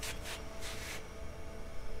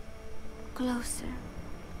 Closer.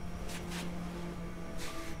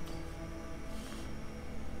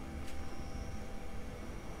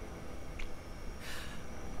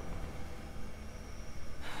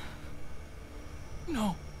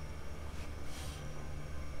 No.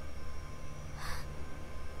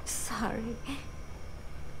 Sorry.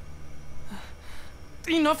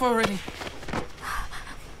 Enough already.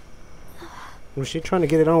 Was she trying to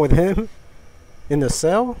get it on with him? In the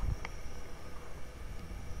cell?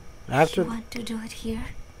 After... You want to do it here?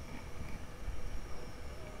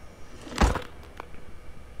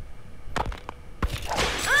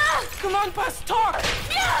 Come on, Paz, talk!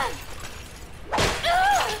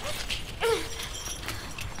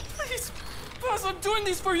 Please, Paz, I'm doing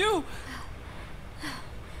this for you.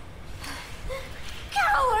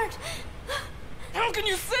 Coward! How can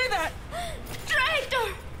you say that?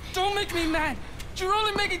 Traitor! Don't make me mad. You're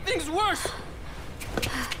only making things worse.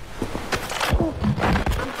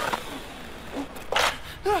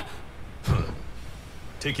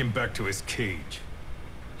 Take him back to his cage.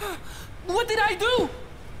 What did I do?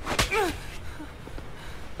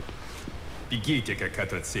 Бегите, как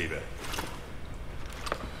от себя.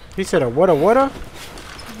 He said a what?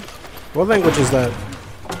 What language is that?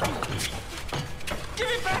 Give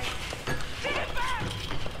it back! Give it back!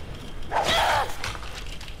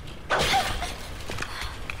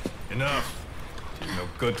 Enough. She's no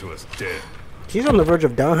good to us dead. She's on the verge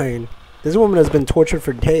of dying. This woman has been tortured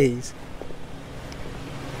for days.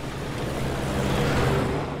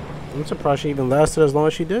 I'm surprised she even lasted as long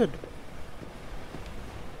as she did.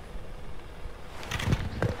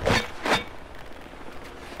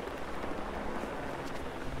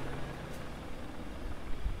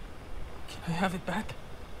 Can I have it back?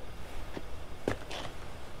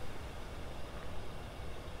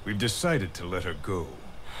 We've decided to let her go.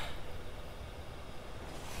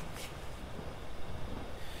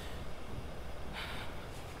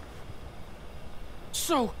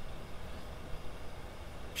 So...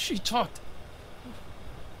 she talked.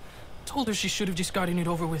 Told her she should have just gotten it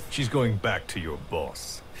over with. She's going back to your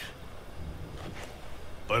boss.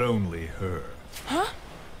 But only her. Huh?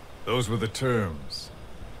 Those were the terms.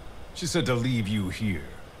 She said to leave you here.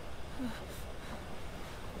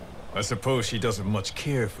 I suppose she doesn't much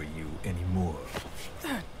care for you anymore.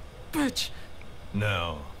 That bitch.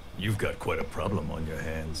 Now, you've got quite a problem on your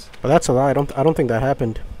hands. But that's a lie. I don't think that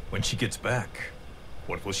happened. When she gets back,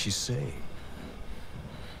 what will she say?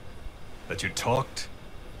 That you talked?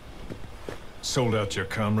 Sold out your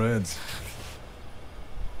comrades?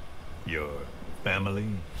 Your family?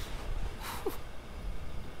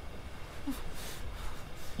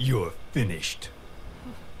 You're finished.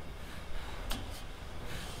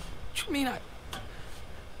 You mean I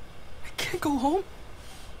can't go home?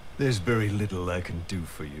 There's very little I can do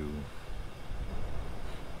for you.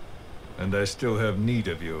 And I still have need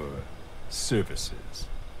of your services.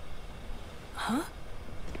 Huh?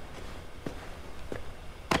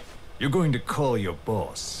 You're going to call your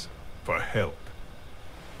boss for help.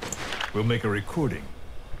 We'll make a recording,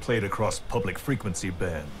 play it across public frequency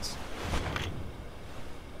bands.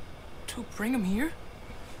 To bring him here?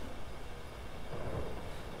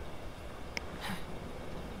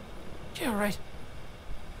 Yeah, right.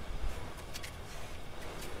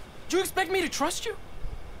 Do you expect me to trust you?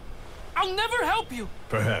 I'll never help you!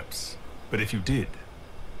 Perhaps. But if you did,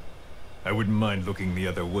 I wouldn't mind looking the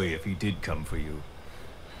other way if he did come for you.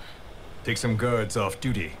 Take some guards off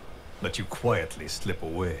duty, let you quietly slip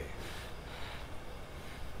away.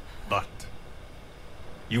 But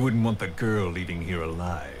you wouldn't want the girl leaving here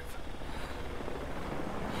alive.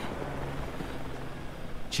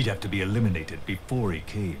 She'd have to be eliminated before he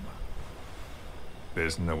came.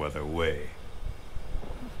 There's no other way.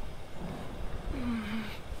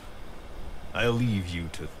 I'll leave you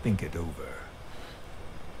to think it over.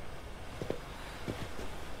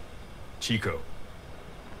 Chico,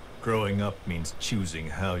 growing up means choosing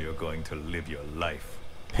how you're going to live your life.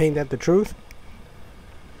 Ain't that the truth?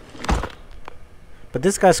 But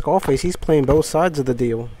this guy Skullface, he's playing both sides of the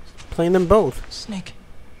deal. Playing them both. Snake,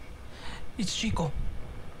 it's Chico.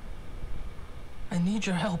 I need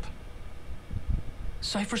your help.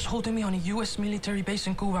 Cypher's holding me on a U.S. military base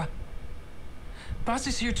in Cuba. Paz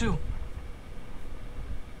is here too.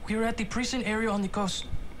 We're at the prison area on the coast.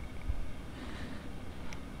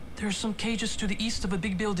 There are some cages to the east of a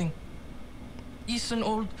big building. It's an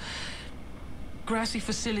old, grassy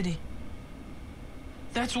facility.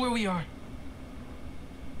 That's where we are.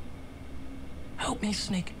 Help me,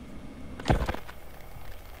 Snake.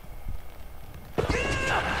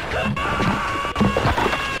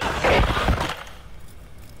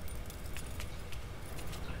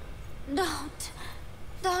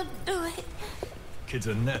 Don't do it. Kid's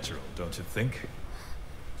a natural, don't you think?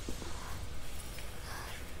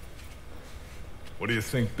 What do you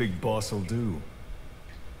think Big Boss will do?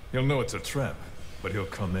 He'll know it's a trap, but he'll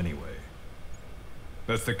come anyway.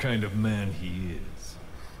 That's the kind of man he is.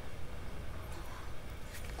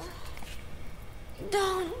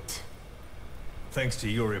 Don't. Thanks to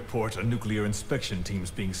your report, a nuclear inspection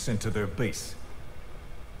team's being sent to their base.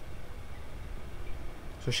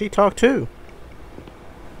 So she talked too.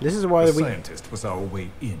 This is why the scientist was our way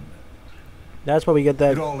in. That's why we get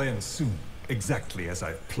that. It all ends soon, exactly as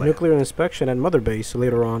I planned. Nuclear inspection at Mother Base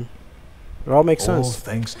later on. It all makes sense. All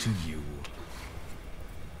thanks to you.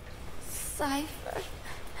 Cypher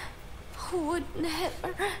would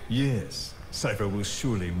never. Yes, Cypher will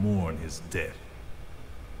surely mourn his death.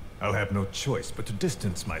 I'll have no choice but to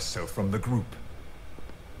distance myself from the group.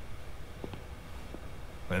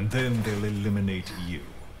 And then they'll eliminate you.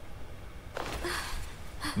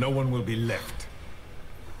 No one will be left.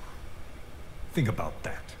 Think about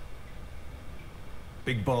that.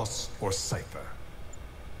 Big Boss or Cypher.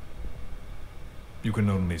 You can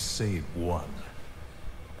only save one.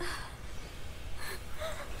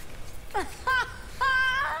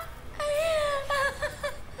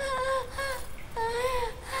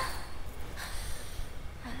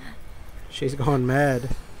 She's gone mad.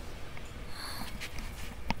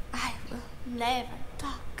 I will never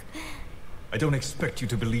talk. I don't expect you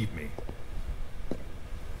to believe me.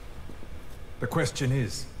 The question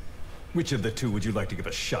is, which of the two would you like to give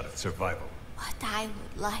a shot at survival? What I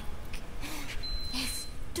would like is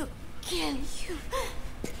to kill you.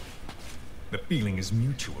 The feeling is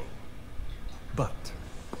mutual. But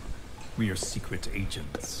we are secret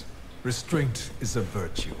agents. Restraint is a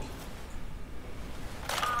virtue.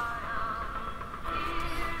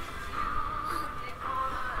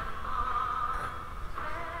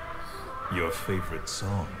 Your favorite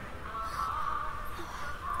song.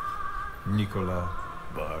 Nicola,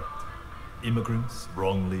 Bart, immigrants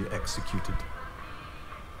wrongly executed.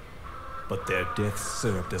 But their deaths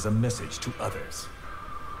served as a message to others.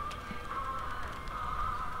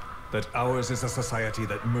 That ours is a society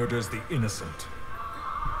that murders the innocent.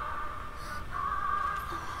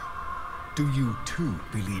 Do you too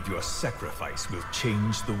believe your sacrifice will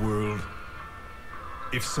change the world?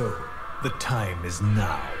 If so, the time is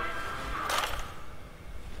now.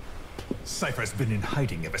 Cypher's been in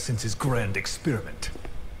hiding ever since his grand experiment.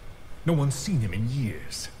 No one's seen him in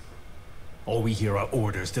years. All we hear are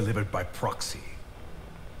orders delivered by proxy.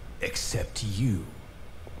 Except you.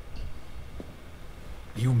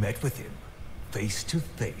 You met with him, face to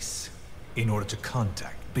face, in order to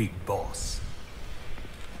contact Big Boss.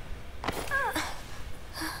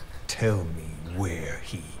 Tell me where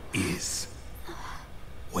he is.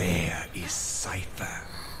 Where is Cypher?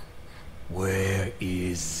 Where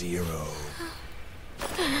is Zero?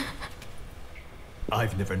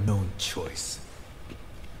 I've never known choice.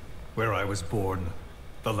 Where I was born,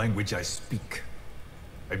 the language I speak,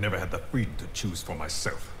 I've never had the freedom to choose for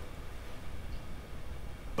myself.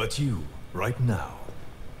 But you, right now,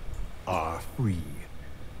 are free.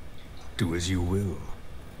 Do as you will.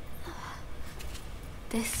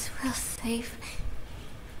 This will save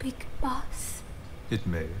Big Boss. It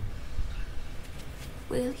may.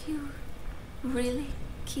 Will you really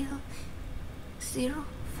kill Zero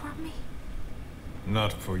for me?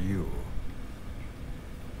 Not for you.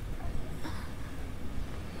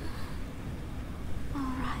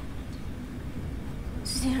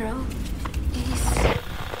 Zero is...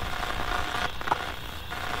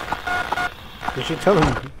 Did she tell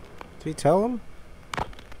him? Did he tell him?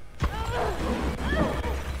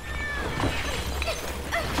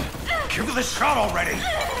 Give her the shot already!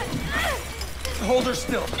 Hold her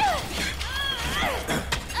still.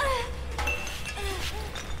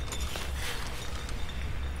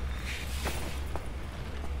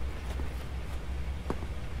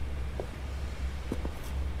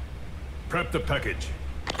 Prep the package.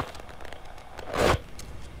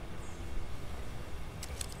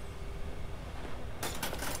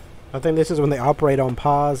 I think this is when they operate on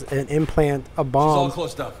Paz and implant a She's all bomb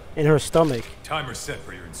closed up. in her stomach. Timer set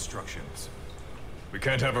for your instructions. We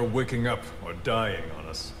can't have her waking up or dying on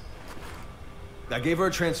us. I gave her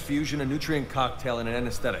a transfusion, a nutrient cocktail, and an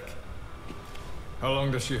anesthetic. How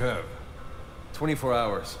long does she have? 24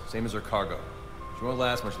 hours, same as her cargo. She won't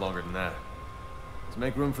last much longer than that. To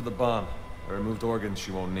make room for the bomb, I removed organs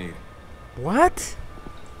she won't need. What?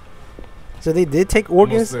 So they did take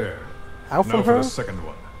organs Almost there. out Now from for her? the second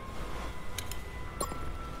one.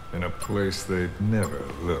 In a place they'd never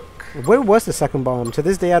look. Where was the second bomb? To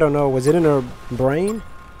this day, I don't know. Was it in her brain?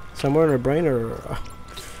 Somewhere in her brain or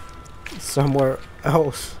somewhere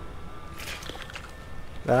else?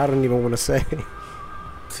 That I don't even want to say.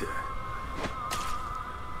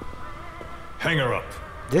 Hang her up.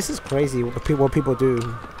 This is crazy what people do.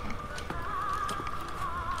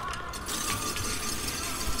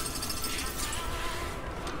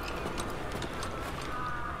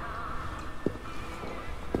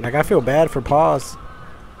 Like, I feel bad for Paz.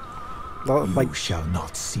 Like, You shall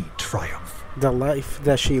not see triumph. the life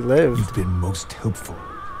that she lived. You've been most helpful.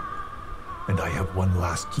 And I have one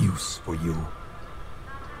last use for you.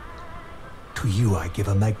 To you I give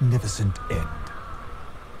a magnificent end.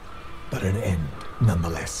 But an end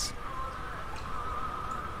nonetheless.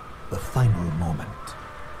 The final moment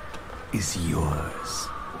is yours.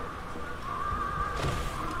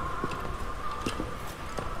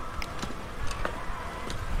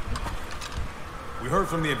 We heard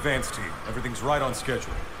from the advance team. Everything's right on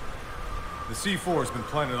schedule. The C4 has been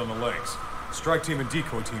planted on the legs. Strike team and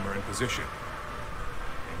decoy team are in position.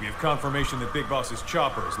 And we have confirmation that Big Boss's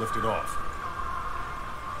chopper is lifted off.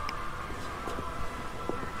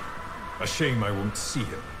 A shame I won't see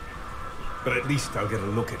him. But at least I'll get a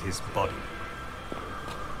look at his body.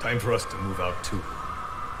 Time for us to move out too.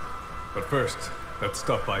 But first, let's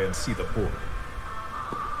stop by and see the boy.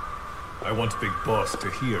 I want Big Boss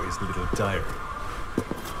to hear his little diary.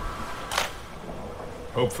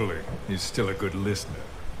 Hopefully, he's still a good listener.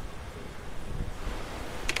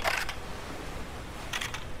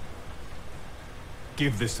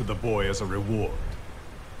 Give this to the boy as a reward.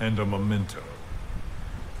 And a memento.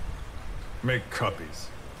 Make copies.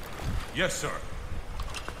 Yes, sir.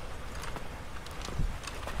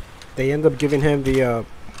 They end up giving him the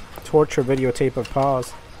torture videotape of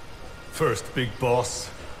Paz. First Big Boss,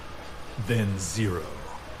 then Zero.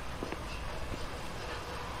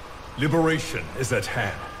 Liberation is at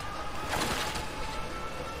hand.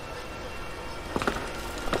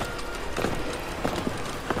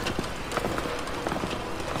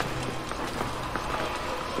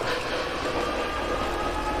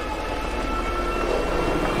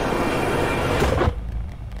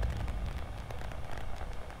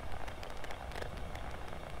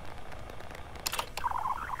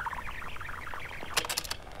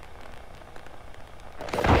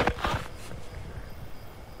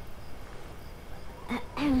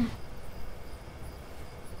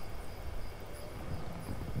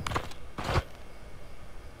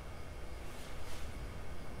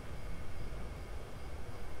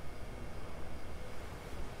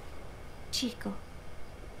 Chico,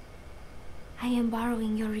 I am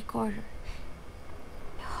borrowing your recorder.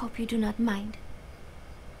 I hope you do not mind.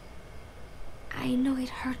 I know it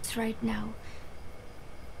hurts right now,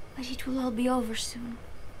 but it will all be over soon.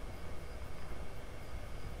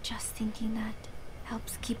 Just thinking that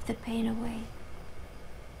helps keep the pain away.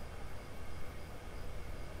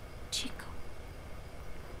 Chico,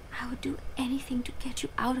 I would do anything to get you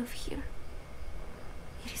out of here.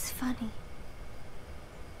 It is funny.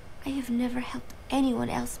 I have never helped anyone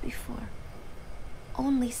else before.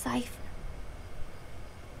 Only Cypher.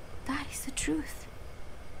 That is the truth.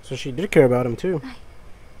 So she did care about him too.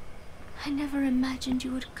 I never imagined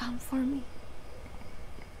you would come for me.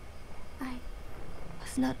 I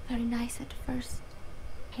was not very nice at first,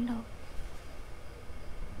 I know.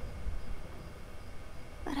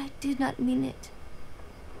 But I did not mean it.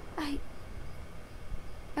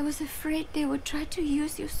 I was afraid they would try to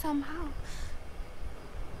use you somehow.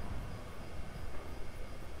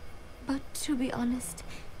 But to be honest,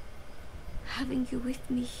 having you with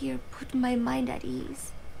me here put my mind at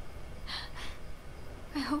ease.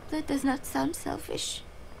 I hope that does not sound selfish.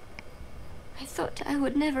 I thought I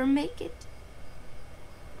would never make it.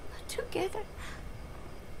 But together,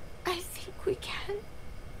 I think we can.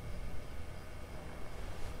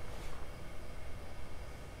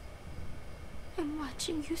 I'm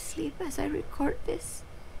watching you sleep as I record this.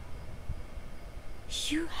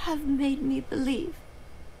 You have made me believe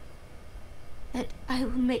that I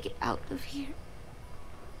will make it out of here.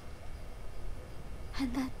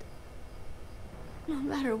 And that no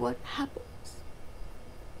matter what happens,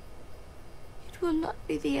 it will not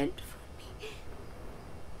be the end for me.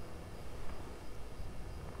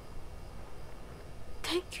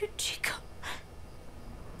 Thank you, Chico.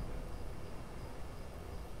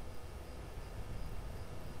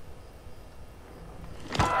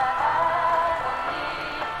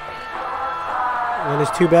 And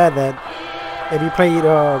it's too bad that if you played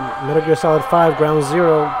Metal Gear Solid 5 Ground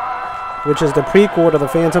Zero, which is the prequel to The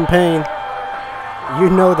Phantom Pain, you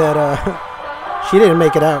know that she didn't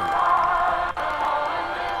make it out.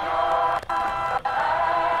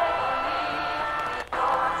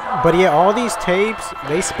 But yeah, all these tapes,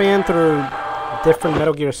 they span through different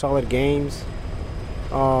Metal Gear Solid games.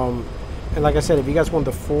 And like I said, if you guys want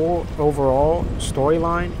the full overall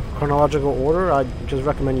storyline, chronological order, I just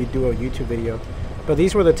recommend you do a YouTube video. But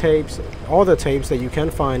these were the tapes, all the tapes that you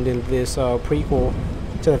can find in this prequel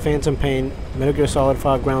to The Phantom Pain, Metal Gear Solid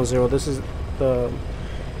 5 Ground Zero. This is the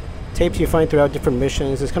tapes you find throughout different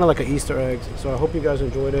missions. It's kind of like an Easter egg. So I hope you guys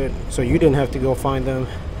enjoyed it, so you didn't have to go find them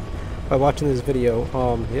by watching this video.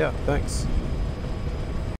 Yeah, thanks.